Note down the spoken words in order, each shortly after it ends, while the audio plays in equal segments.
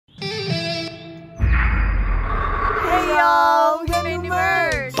y'all! We got new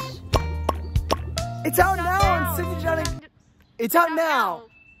merch! It's out now on Sinjin. It's out now!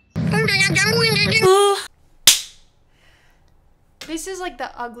 This is like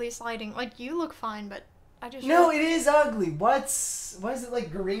the ugliest lighting. Like, you look fine, but I just... No, it is ugly. Why is it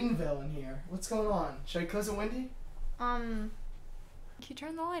like Greenville in here? What's going on? Should I close the window? Can you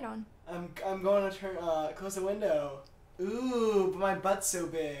turn the light on? I'm going to close the window. Ooh, but my butt's so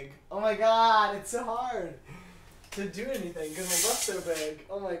big. Oh my god, it's so hard to do anything because my butt's so big.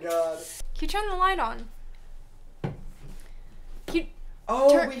 Oh my god. Can you turn the light on? We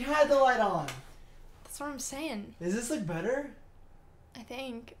had the light on. That's what I'm saying. Does this look better? I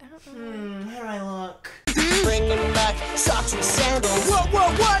think. I don't know. How do I look? Bringing back socks with sandals.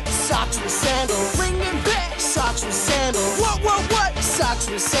 What? Socks with sandals. Bringing back socks with sandals. What? Socks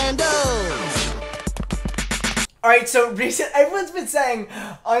with sandals. Alright, so everyone's been saying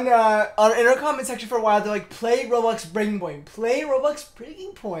in our comment section for a while, they're like, play Roblox Breaking Point. Play Roblox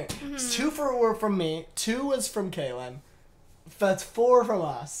Breaking Point. Mm-hmm. It's 2 were from me, 2 was from Kaylynn. That's 4 from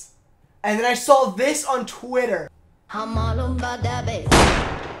us. And then I saw this on Twitter. I'm all about that bass.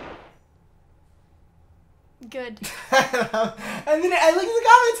 Good. And then I look at the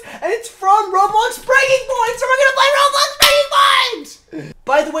comments, and it's from Roblox Breaking Point, so we're gonna play Roblox Breaking Point!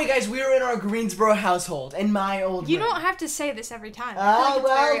 By the way, guys, we are in our Greensboro household, in my old You room. don't have to say this every time. I feel like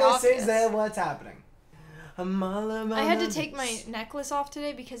it's very this obvious. is what's happening. I had to take my necklace off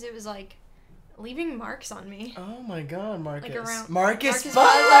today because it was like leaving marks on me. Oh my god, Marcus. Like around Marcus Butler!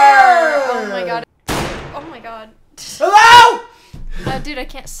 Butler! Oh my god. Oh my god. Hello! Dude, I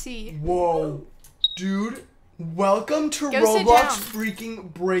can't see. Whoa. Dude, welcome to Go sit Roblox down.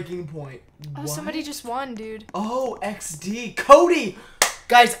 freaking Breaking Point. Oh, What? somebody just won, dude. Oh, XD. Cody!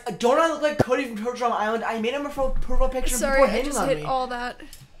 Guys, don't I look like Cody from Turtle Island? I made him a profile picture Sorry, before I hitting just on hit me. all that.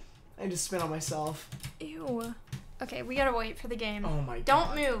 I just spit on myself. Ew. Okay, we gotta wait for the game. Oh my god.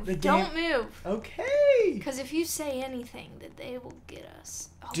 Don't move. The game- Don't move. Okay. Because if you say anything, that they will get us.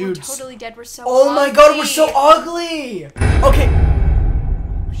 Oh, Dude. we're totally dead. We're so Oh my god, we're so ugly! Okay.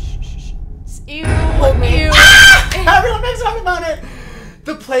 Ew. Hold me. Ew. Ah! Everyone makes talking about it!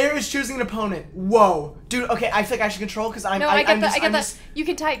 The player is choosing an opponent. Whoa. Dude, okay, I feel like I should control because I'm... No, I get that. just- You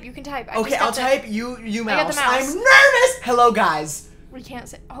can type. You can type. Okay, I'll type. You mouse. I got the mouse. I'm nervous! Hello, guys. We can't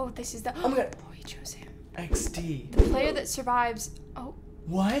say. Oh, this is the. Oh my god. Oh, he chose him. XD. The player that survives. Oh,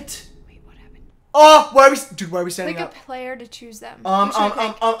 What? wait, what happened? Oh, why are we... Dude, why are we standing Pick up? a player to choose them. Who should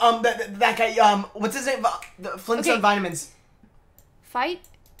I pick? That guy, what's his name? The Flintstone Okay. Vitamins. Fight.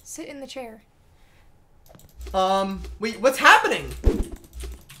 Sit in the chair. Wait, what's happening?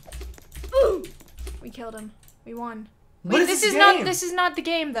 We killed him. We won. What Wait, is this this is game? not. This is not the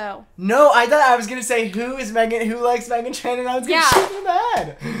game, though. No, I thought I was gonna say who likes Meghan Trainor, and I was gonna Yeah. shoot you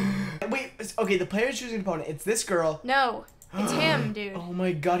bad. Wait, okay, the player's choosing an opponent. It's this girl. No, it's him, dude. Oh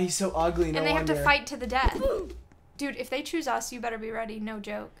my god, he's so ugly. No And they have to wonder. fight to the death. Dude, if they choose us, you better be ready. No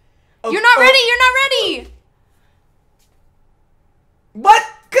joke. Oh, You're not oh. ready. You're not ready. What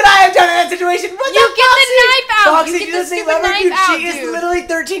could I have done in that situation? What You get the knife out. Foxy, You get the doesn't stupid love her, knife dude. out, She is dude. literally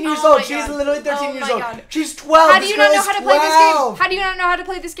 13 years Oh old. my She's God. literally 13 Oh years my old. God. She's 12. How do This you girl not know is how to play this game? 12. How do you not know how to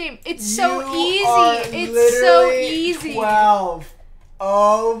play this game? It's so You are easy. It's so literally easy. 12.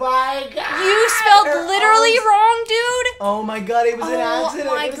 Oh my god. You spelled You're literally always- wrong, dude. Oh my god, it was an Oh accident.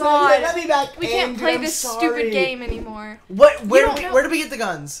 my It was an God. accident. Let me back We in, can't dude, play I'm this sorry. stupid game anymore. What? Where don't know. do we get the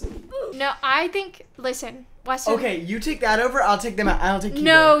guns? No, I think. Listen, Weston. Okay, you take that over. I'll take them out. I'll take keyboard.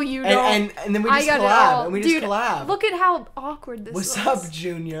 No, you don't. And then we I just got it collab. all. And we Dude, just collab. Look at how awkward this What's was. up,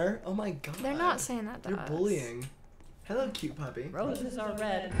 Junior? Oh my god. They're not saying that to You're us. bullying. Hello, cute puppy. Roses are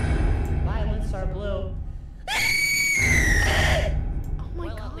red, violets are blue. Oh my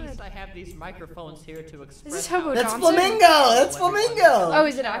Well, god. at least I have these microphones here to express. Is this Hobo That's Johnson? Flamingo. That's Flamingo. Oh,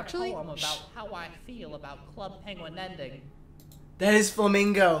 is it Share a actually? poem about how I feel about Club Penguin ending. That is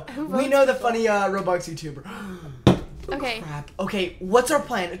Flamingo. Who We votes know the for funny Roblox YouTuber. Okay. Crap. Okay, what's our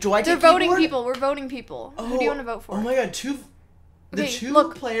plan? Do I They're take voting keyboard? people. We're voting people. Who do you want to vote for? Oh my god, the Okay, two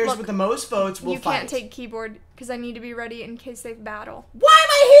look, players look. with the most votes will You fight. can't take keyboard because I need to be ready in case they battle. Why am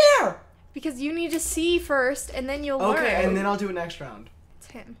I here? Because you need to see first, and then you'll learn. Okay, and then I'll do it next round. It's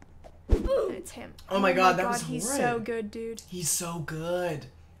him. It's him. Oh my god, that was he's horrid. so good, dude. He's so good.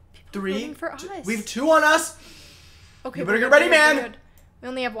 voting for two- us. We have 2 on us. Okay, You better we're get ready, good, we're man. good. We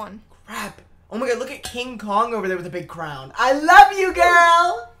only have one. Crap. Oh my god, look at King Kong over there with a big crown. I love you, girl.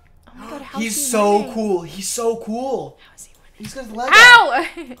 Oh my god, how's He's he so winning? cool. He's so cool. How is he winning? He's got his leg out.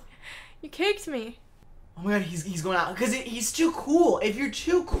 Ow! You kicked me. Oh my god, he's going out because he's too cool. If you're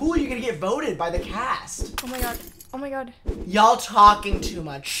too cool, you're gonna get voted by the cast. Oh my god. Oh my god. Y'all talking too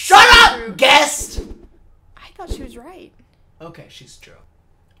much. Shut up, True. guest. I thought she was right. Okay, she's true.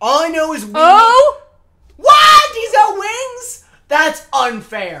 All I know is we... Oh! What? He's got wings? That's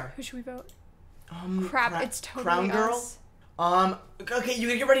unfair. Who should we vote? Crap, it's totally Crown Girl? us. Okay, you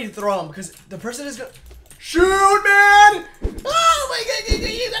can get ready to throw him because the person is gonna... Shoot, man! Oh my god,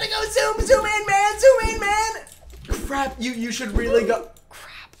 you gotta go zoom in, man, zoom in, man! Crap, you should really go...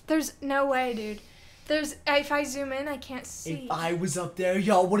 Crap, there's no way, dude. If I zoom in, I can't see. If I was up there,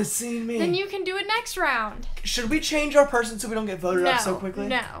 y'all would have seen me. Then you can do it next round. Should we change our person so we don't get voted up so quickly?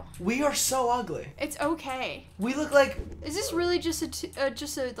 No. We are so ugly. It's okay. We look like... Is this really just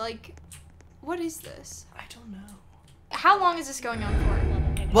a like... What is this? I don't know. How long is this going on for?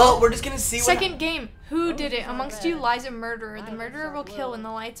 Well, we're just gonna see what... Second game. Who did it? Amongst you lies a murderer. The murderer will kill when the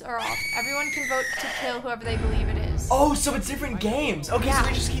lights are off. Everyone can vote to kill whoever they believe it is. Oh, so it's different games. Okay, Yeah. so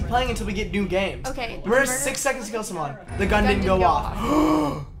we just keep playing until we get new games. Okay. Remember, 6 seconds to kill someone. The gun didn't go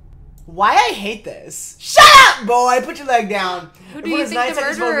off. Why I hate this? Shut up, boy! Put your leg down. Who do you think the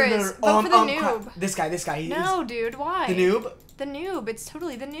murderer is? Vote for the noob. This guy. No, dude. Why? The noob? The noob. It's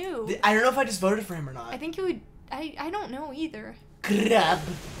totally the noob. I don't know if I just voted for him or not. I think you would... I don't know either. Crap.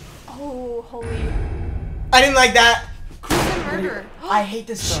 Oh, holy... I didn't like that. Who's the murderer? I hate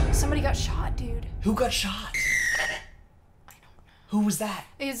this though. Somebody got shot, dude. Who got shot? I don't know. Who was that?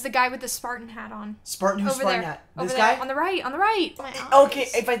 It's the guy with the Spartan hat on. Spartan? Who's Over Spartan there. hat? Over This there. guy? On the right. On the right. My Okay,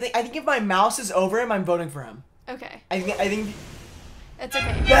 eyes. I think if my mouse is over him, I'm voting for him. Okay. I think. It's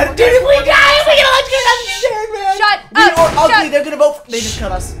okay. Dude, if we die, we gonna let you get man. Shut We up. are ugly. Shut. They're gonna vote. They just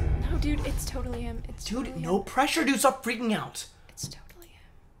cut us. No, dude. It's totally him. It's Dude, totally no him. pressure, dude. Stop freaking out. It's totally him.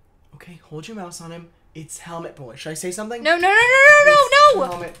 Okay, hold your mouse on him. It's Helmet Boy. Should I say something? No. It's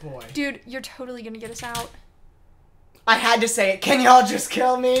Helmet Boy. Dude, you're totally gonna get us out. I had to say it. Can y'all just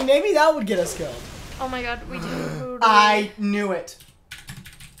kill me? Maybe that would get us killed. Oh my god, we do. I knew it.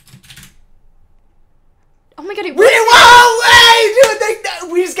 Oh my god, it Whoa, hey,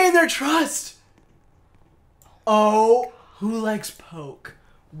 dude, we just gained their trust. Oh, who likes poke?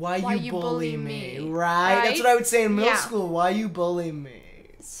 Why you bully me? Right? That's what I would say in middle school. Why you bully me?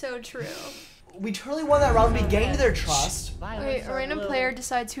 So true. We totally won that round. We gained their trust. Wait, a random player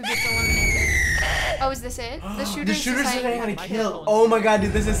decides who gets eliminated. Oh, is this it? The shooter The is shooter's deciding how deciding to kill. Oh my god,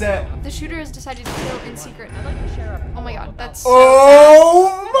 dude, this is it. The shooter has decided to kill in secret. Oh my god, that's so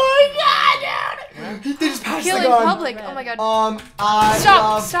Oh my god, dude! They just passed kill the in gun. public. Oh my god. I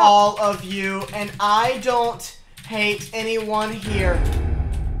love Stop. all of you, and I don't hate anyone here.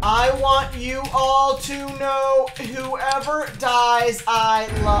 I want you all to know, whoever dies,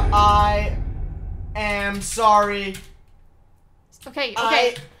 I am sorry. Okay. You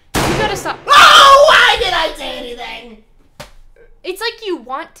gotta stop. Oh, why did I say anything? It's like you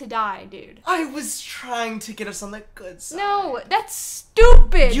want to die, dude. I was trying to get us on the good side. No, that's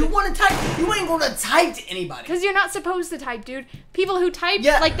stupid. You want to type? You ain't gonna type to anybody. Because you're not supposed to type, dude. People who type,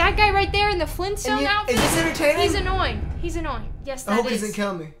 Yeah. like that guy right there in the Flintstone outfit. Is this entertaining? He's annoying. He's annoying. Yes, that I hope he is. doesn't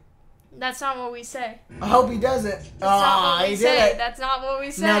kill me. That's not what we say. I hope he doesn't. That's not what we he say. did it. That's not what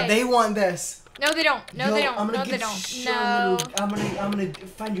we say. Now they want this. No, they don't. No, Yo, they don't. I'm gonna No, get they don't. shown No. you. I'm gonna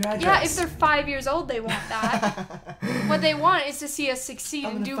find your address. Yeah, if they're 5 years old, they want that. What they want is to see us succeed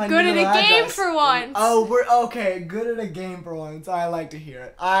I'm and gonna do find good at your a game address. for once. Oh, we're okay. Good at a game for once. I like to hear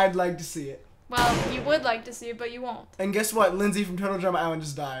it. I'd like to see it. Well, you would like to see it, but you won't. And guess what? Lindsay from Turtle Drum Island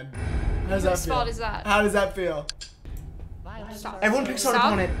just died. How does that Whose feel? fault is that? How does that feel? Stop. Everyone picks on Stop.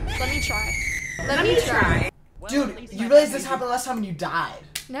 opponent. Let me try. Let me try. Dude, you realize this happened last time when you died.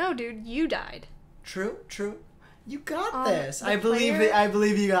 No, dude, you died. True. You got this. the I believe player- it. I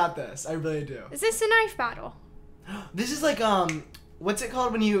believe you got this. I really do. Is this a knife battle? This is like what's it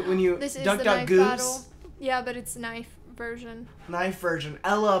called when you This is duck the duck knife goose? battle. Yeah, but it's knife version. Knife version.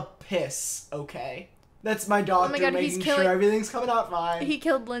 Ella piss. Okay. That's my doctor God, he's making killing- sure everything's coming out fine. He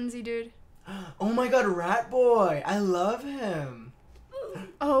killed Lindsay, dude. Oh my god, Rat Boy. I love him.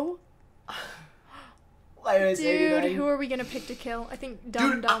 Oh, Why did I say dude, anything? who are we gonna pick to kill? I think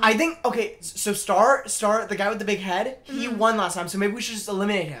Dum Dude, Dum. I think okay. So Star, the guy with the big head, he Mm-hmm. won last time. So maybe we should just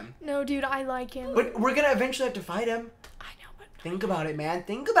eliminate him. No, dude, I like him. But we're gonna eventually have to fight him. I know, but Think about it, man.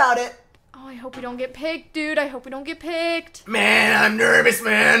 Think about it. oh, I hope we don't get picked, dude. I hope we don't get picked. Man, I'm nervous,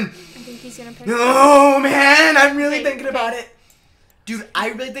 man. I think he's gonna pick. Oh man, I'm really Okay, thinking okay. about it. Dude, I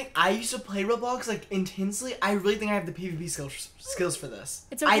really think I used to play Roblox like intensely. I really think I have the PvP skills for this.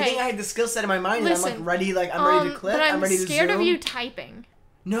 It's I okay. think I have the skill set in my mind and I'm Listen, like ready. Like I'm ready to clip. But I'm ready to scared zoom. of you typing.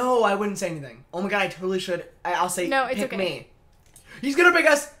 No, I wouldn't say anything. Oh my god, I totally should. I'll say No, it's pick okay. me. He's gonna pick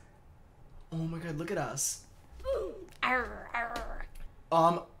us. Oh my god, look at us. Arr, arr.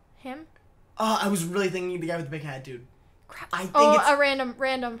 Him? I was really thinking the guy with the big hat, dude. Crap. I think Oh, it's a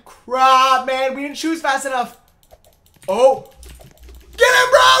random. crap, man. We didn't choose fast enough. Oh! Get him,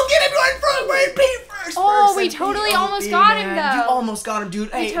 bro! Get him! You're in front! We're in Pete first! Oh, we totally almost got him, though. You almost got him, dude.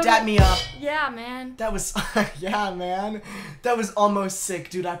 Hey, dap me up. Yeah, man. That was... yeah, man. That was almost sick,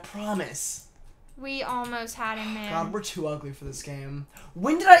 dude. I promise. We almost had him, man. God, we're too ugly for this game.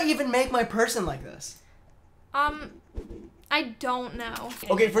 When did I even make my person like this? I don't know.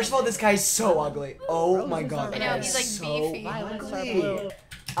 Okay, first of all, this guy's so ugly. Oh my god. I know, he's like so beefy. ugly.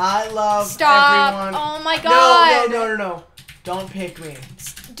 I love Stop. everyone. Oh my god. No. Don't pick me.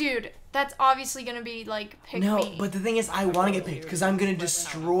 Dude, that's obviously gonna be like pick me. No, but the thing is, I want to get picked because I'm gonna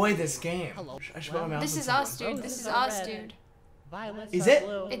destroy this game. I should put my mouth This on is someone. us, dude. This is us, dude. Is it?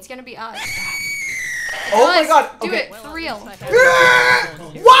 It's gonna be us. Oh my god. Do Okay. it for real. Why?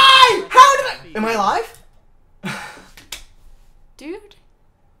 How did I? Am I alive? Dude.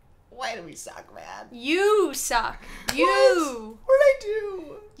 Why do we suck, man? You suck. You. What did I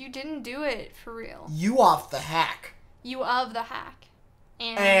do? You didn't do it for real. You off the hack. You of the hack.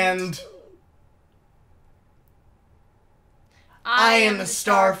 And I am the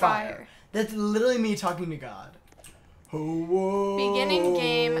Starfire. That's literally me talking to God. Oh, Beginning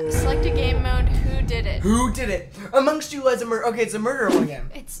game. Select a game mode. Who did it? Who did it? Amongst you lies a murder. Okay, it's a murder one again.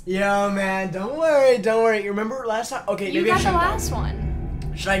 It's. Yeah, man. Don't worry. Don't worry. You remember last time? Okay, You maybe I got should. the last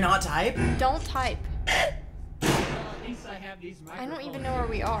one. Should I not type? Don't type. I don't even know where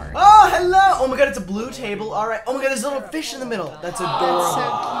we are. Oh, hello. Oh my god, it's a blue table. All right. Oh my god, there's a little fish in the middle. That's adorable. That's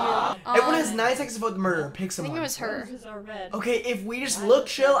so cute. Everyone has 9 seconds to vote the murderer. Pick I someone. think it was her. Okay, if we just look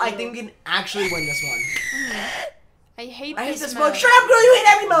chill, I think we can actually win this one. I hate I hate this this mode. mode. Shut up, girl. You hate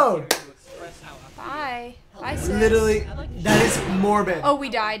every mode. Bye. Bye, sis. Literally, that is morbid. Oh, we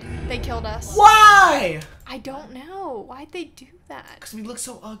died. They killed us. Why? I don't know. Why'd they do that? Because we look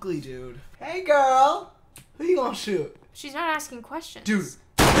so ugly, dude. Hey, girl. Who you gonna shoot? She's not asking questions. Dude.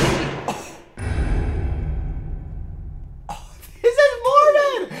 Oh. Oh, this is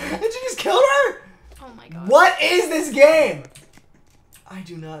morbid. Did you just kill her? Oh my god. What is this game? I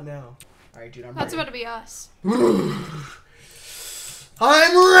do not know. All right, dude, I'm That's ready. about to be us.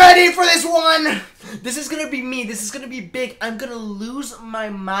 I'm ready for this one. This is gonna be me. This is gonna be big. I'm gonna lose my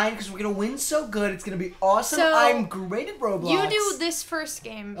mind because we're gonna win so good. It's gonna be awesome. So, I'm great at Roblox. You do this first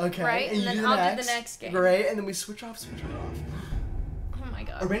game, okay, right? And you then do I'll do the next game. Great, and then we switch off. Oh my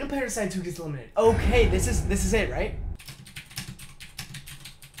god. A random player decides who gets eliminated. Okay, this is it, right?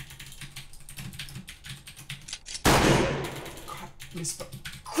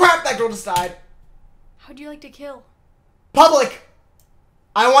 Crap, that girl just died. How'd you like to kill? Public.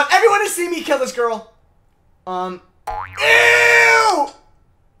 I want everyone to see me kill this girl. Ew!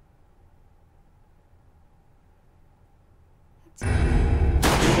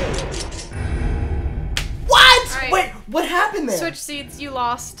 What? Right. Wait, what happened there? Switch seats, you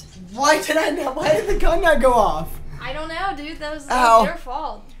lost. Why did the gun not go off? I don't know, dude. That was Ow. their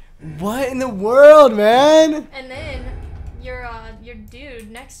fault. What in the world, man? And then your dude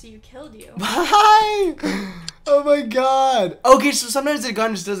next to you killed you. Why? Oh my god. Okay, so sometimes the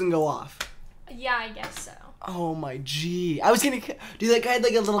gun just doesn't go off. Yeah, I guess so. Oh my gee. I was gonna dude, that guy had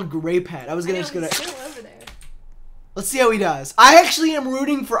like a little grape head. I was gonna just gonna He's still over there. let's see how he does. I actually am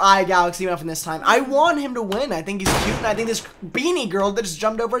rooting for iGalaxy enough in this time. I want him to win. I think he's cute, and I think this beanie girl that just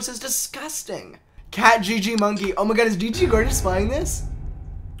jumped over us is disgusting. Cat GG Monkey. Oh my god, is GG Gorgeous playing this?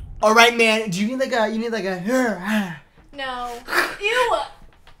 Alright, man. Do you need like a No. Ew.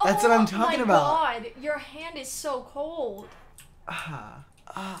 That's what I'm talking about. Oh my god, your hand is so cold. I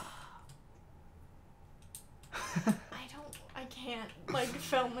can't like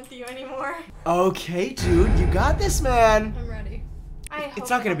film with you anymore. Okay, dude, you got this, man. I'm ready.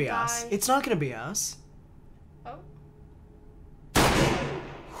 It's not gonna be us. It's not gonna be us. Oh.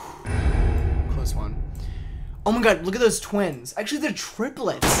 Close one. Oh my god, look at those twins. Actually, they're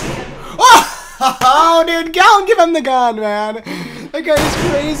triplets. Oh, dude, go and give him the gun, man. That guy is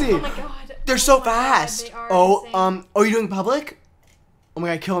crazy. Oh my god. They're so my fast. God, they are insane. Are you doing public? Oh my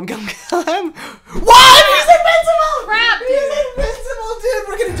god, kill him, kill him, kill him. What? He's invincible! Crap, dude. He's invincible, dude.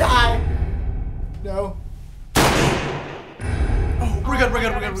 We're gonna die. No. Oh, we're good, we're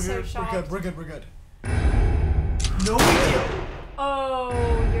good, we're good, we're good, we're good. No big deal. Oh,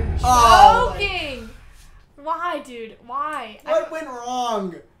 you're Oh, joking. Why, dude? Why? What went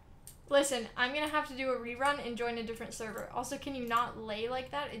wrong? Listen, I'm gonna have to do a rerun and join a different server. Also, can you not lay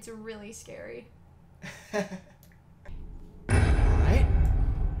like that? It's really scary. Alright.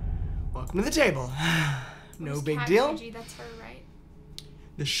 Welcome to the table. No Who's big Cat deal. Gigi? That's her, right?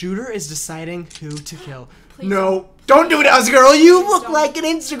 The shooter is deciding who to kill. Please No, don't do it, us girl. You look don't. like an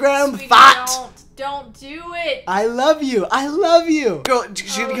Instagram Sweetie, thought. Don't do it. I love you. I love you. Girl,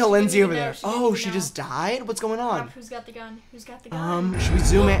 she's gonna kill Lindsay didn't over even there. know. She didn't Oh, even she know. just died? What's going on? Who's got the gun? Who's got the gun? Should we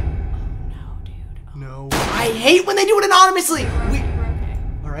zoom in? No, dude. Oh. No. I hate when they do it anonymously. We're okay.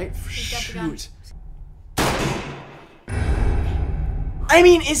 All right. Who's got the gun? Shoot. I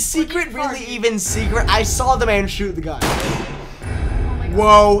mean, is secret getting far, really dude. even secret? I saw the man shoot the gun. Oh my god.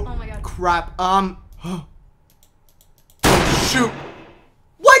 Whoa. Oh my god. Crap. Oh, shoot.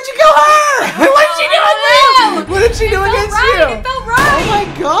 Why'd you kill her? What did she do with me? What did she do against you? It felt right.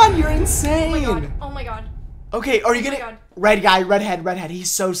 Oh my god, you're insane. Oh my god. Oh my god. Okay, are you gonna God. red guy, redhead?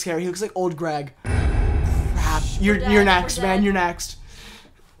 He's so scary. He looks like old Greg. Crap. You're dead, next, we're man. dead. You're next.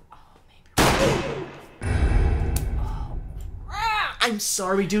 I'm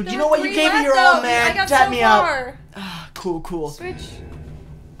sorry, dude. You know what? You gave me your all, man. I got Tap so me far. out. Ah, cool. Switch.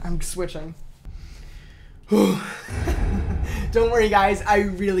 I'm switching. Don't worry, guys. I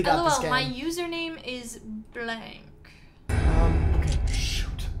really got this LOL, game. my username is blank. Okay,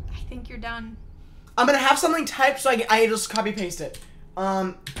 shoot. I think you're done. I'm gonna have something typed so I just copy paste it.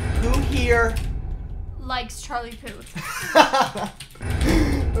 Who here? Likes Charlie Puth.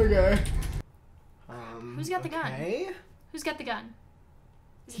 Okay. Who's got the gun? Okay. Who's got the gun?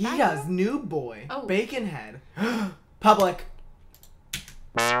 Is it He that does. girl? New boy. Oh. Bacon head. Public.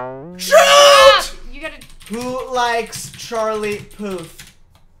 Ah, Shoot! you gotta. Who likes Charlie Puth?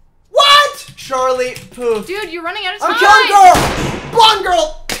 What? Charlie Puth. Dude, you're running out of time. I'm killing girl. Blonde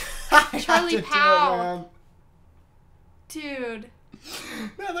girl. I have Charlie to do it, Powell. man. Dude.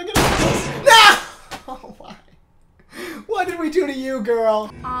 No, they're gonna. No! Oh, why? What did we do to you, girl?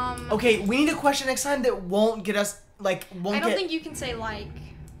 Okay, we need a question next time that won't get us, like, won't I don't get... think you can say like.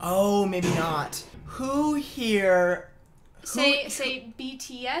 Oh, maybe not. Who here... Say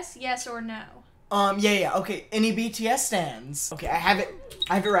BTS, yes or no. Yeah, okay. Any BTS stands? Okay, I have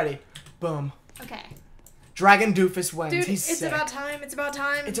it ready. Boom. Okay. Dragon Doofus wins. Dude, He's it's sick. about time. It's about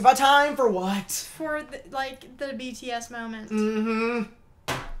time. It's about time for what? For the, the BTS moment. Mm-hmm.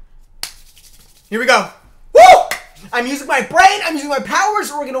 Here we go. Woo! I'm using my brain. I'm using my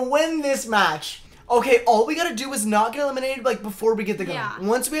powers. We're gonna win this match. Okay, all we gotta do is not get eliminated like before we get the gun. Yeah.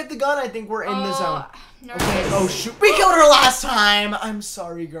 Once we have the gun, I think we're in the zone. Nervous. Okay. Oh shoot! We killed her last time. I'm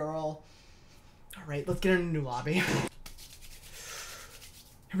sorry, girl. All right, let's get in a new lobby.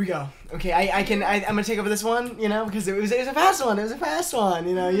 Here we go. Okay, I'm gonna take over this one, you know, because it was a fast one. It was a fast one.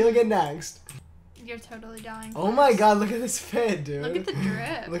 You know, you'll get next. You're totally dying. Oh my god, look at this fit, dude. Look at the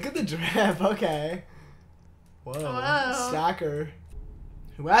drip. Look at the drip. Okay. Whoa. Whoa. Stacker.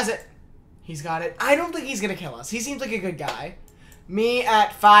 Who has it? He's got it. I don't think he's gonna kill us. He seems like a good guy. Me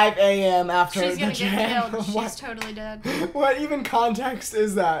at 5 a.m. after She's the gonna jam. get killed. What? She's totally dead. What even context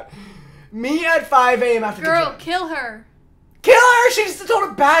is that? Me at 5 a.m. after the Girl, jam. kill her. Kill her! She just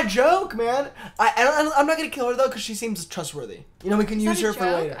told a bad joke, man. I'm not gonna kill her though, because she seems trustworthy. You know, we can Is use that a her for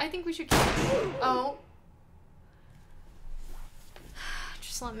joke? later. I think we should kill her. Oh.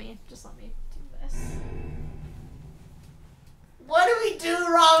 Just let me do this. What did we do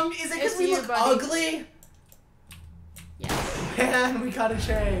wrong? Is it because It's we you, look buddy. ugly? Yes. Man, we gotta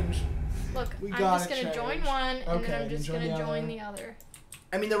change. Look, We I'm gotta just gonna change. join one, and Okay, then I'm just join gonna the join other. the other.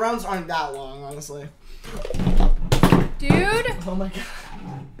 I mean, the rounds aren't that long, honestly. Dude! Oh my god.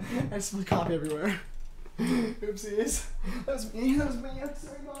 I just put copy everywhere. Oopsies. That was me. I'm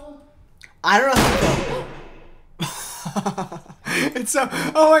sorry, Mom. I don't know how to go. It's so.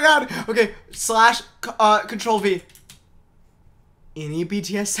 Oh my god. Okay. / Control V. Any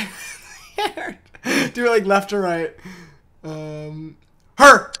BTS. Do it like left or right.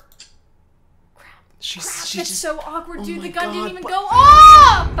 Her. She's That's just. so awkward, Oh dude. my The gun God, didn't even but- go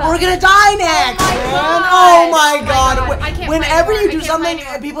off! We're gonna die next, my man. God. Oh my Oh my god. God. I can't Whenever play you anymore. do I can't something, play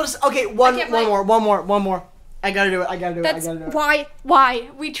anymore. people just okay. One can't play. more. I gotta do it. That's I gotta do it.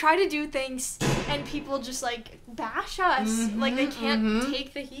 why we try to do things and people just like bash us. Like they can't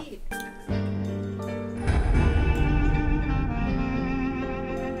take the heat.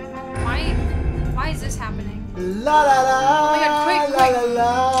 Why is this happening? La la la. Oh my God, quick, quick.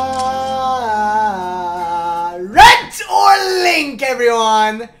 La la la. Red or Link,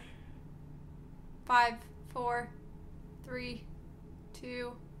 everyone. 5, 4, 3,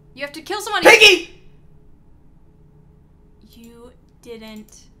 2. You have to kill somebody. Piggy. You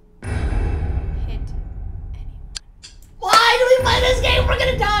didn't hit anyone. Why do we play this game? We're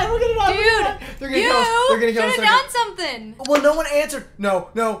gonna die. Dude, They're gonna kill us. They're gonna kill us. should have done something. Well, no one answered. No.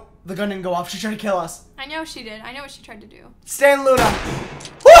 The gun didn't go off. She tried to kill us. I know she did. I know what she tried to do. Stan Luna.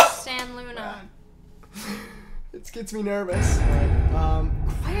 Woo! Stan Luna. It gets me nervous. Alright,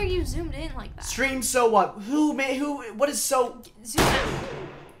 Why are you zoomed in like that? stream so what? What is so? Zoom out.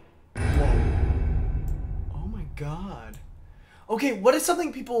 Whoa. god. Okay, what is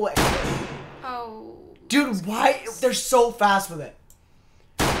something people... Oh. Dude, why? They're so fast with it.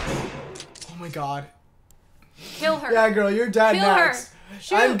 Oh my god. Kill her. Yeah, girl, you're dead Kill next. her.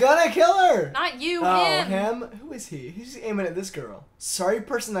 Shoot. I'm gonna kill her. Not you, Oh, him. Who is he? He's aiming at this girl. Sorry,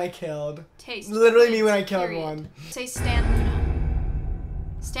 person I killed. Taste. Literally me when I killed Period. one. Say Stan Luna.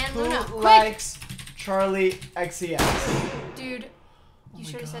 Stan Who Luna. Quick. likes Charlie XCX? Dude, Oh you my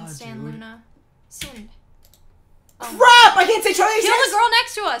should have said God, Stan dude. Luna. Sin. Crap! I can't say Charlie XCX. Kill the girl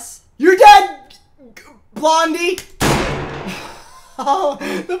next to us. You're dead, Blondie. Oh,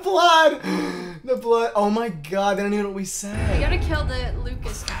 the blood. The blood. Oh my god, they don't even know what we You said. gotta kill the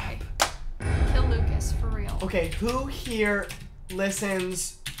Lucas guy. Kill Lucas, for real. Okay, who here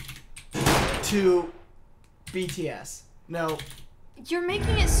listens to BTS? No. You're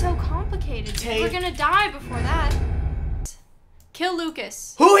making it so complicated. Tay. We're gonna die before that. Kill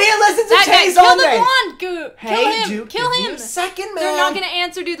Lucas. Who here listens to That guy, Tay kill the Zonde? blonde goo. Hey, Kill him. dude, Kill give me him. a second, man. They're not gonna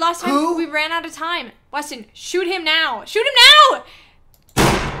answer, dude. Last time Who? we ran out of time. Weston, shoot him now. Shoot him now.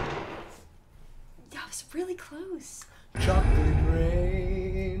 That was really close. Chocolate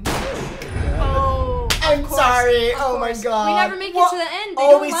rain. Oh, I'm of course, sorry. of Oh my course. god. We never make What? it to the end. They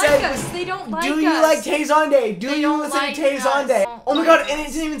All don't we like said us. was, They don't like us. do you like Tay Zonde? Do They you don't listen like to Tay us. Zonde? Don't Oh my like god, us. and it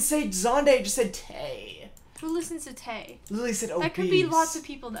didn't even say Zonde, it just said Tay. Who listens to Tay? Literally said obese. That could be lots of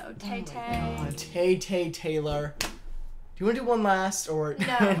people though. Tay Tay. Oh, Tay Taylor. Do you want to do one last or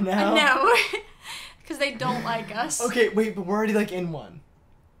No. no? No. Because they don't like us. Okay, wait, but we're already like in one.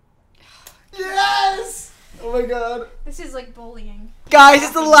 Yes! Oh my god. This is like bullying. Guys,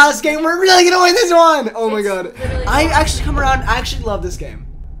 it's the last game. We're really gonna win this one. Oh my It's god. literally I the actually come around. I actually love this game.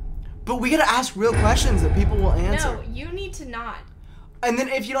 But we gotta ask real questions that people will answer. No, you need to not. And then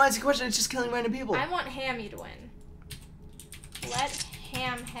if you don't answer a question, it's just killing random people. I want Hammy to win. Let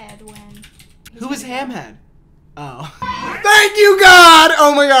Hamhead win. Who is Hamhead? Oh. Thank you, God!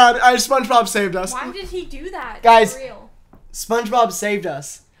 Oh my god. SpongeBob saved us. Why did he do that? Guys. For real. SpongeBob saved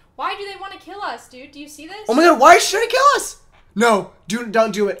us. Why do they want to kill us, dude? Do you see this? Oh my god, why should he kill us? No,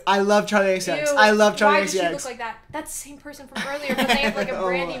 don't do it. I love Charlie XCX. Ew, I love Charlie why does she look XCX. like that? That's the same person from earlier, but they have like a Oh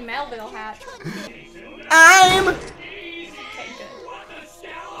Brandy my. Melville hat. I'm... Okay,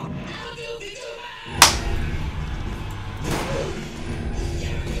 good.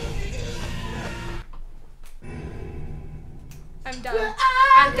 I'm done.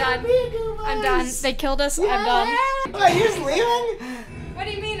 I'm done. I'm done. They killed us. I'm done. Wait, you're just leaving? What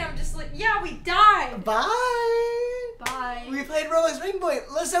do you mean? I'm just like, yeah, we died. Bye. Bye. We played Roblox Ring Point.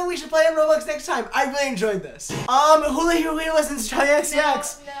 Let's know we should play on Roblox next time. I really enjoyed this. Who here listens to Charlie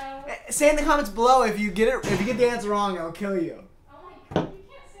XCX? No. Say in the comments below if you get the answer wrong, I'll kill you. Oh my god, you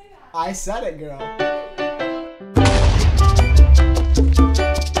can't say that. I said it, girl.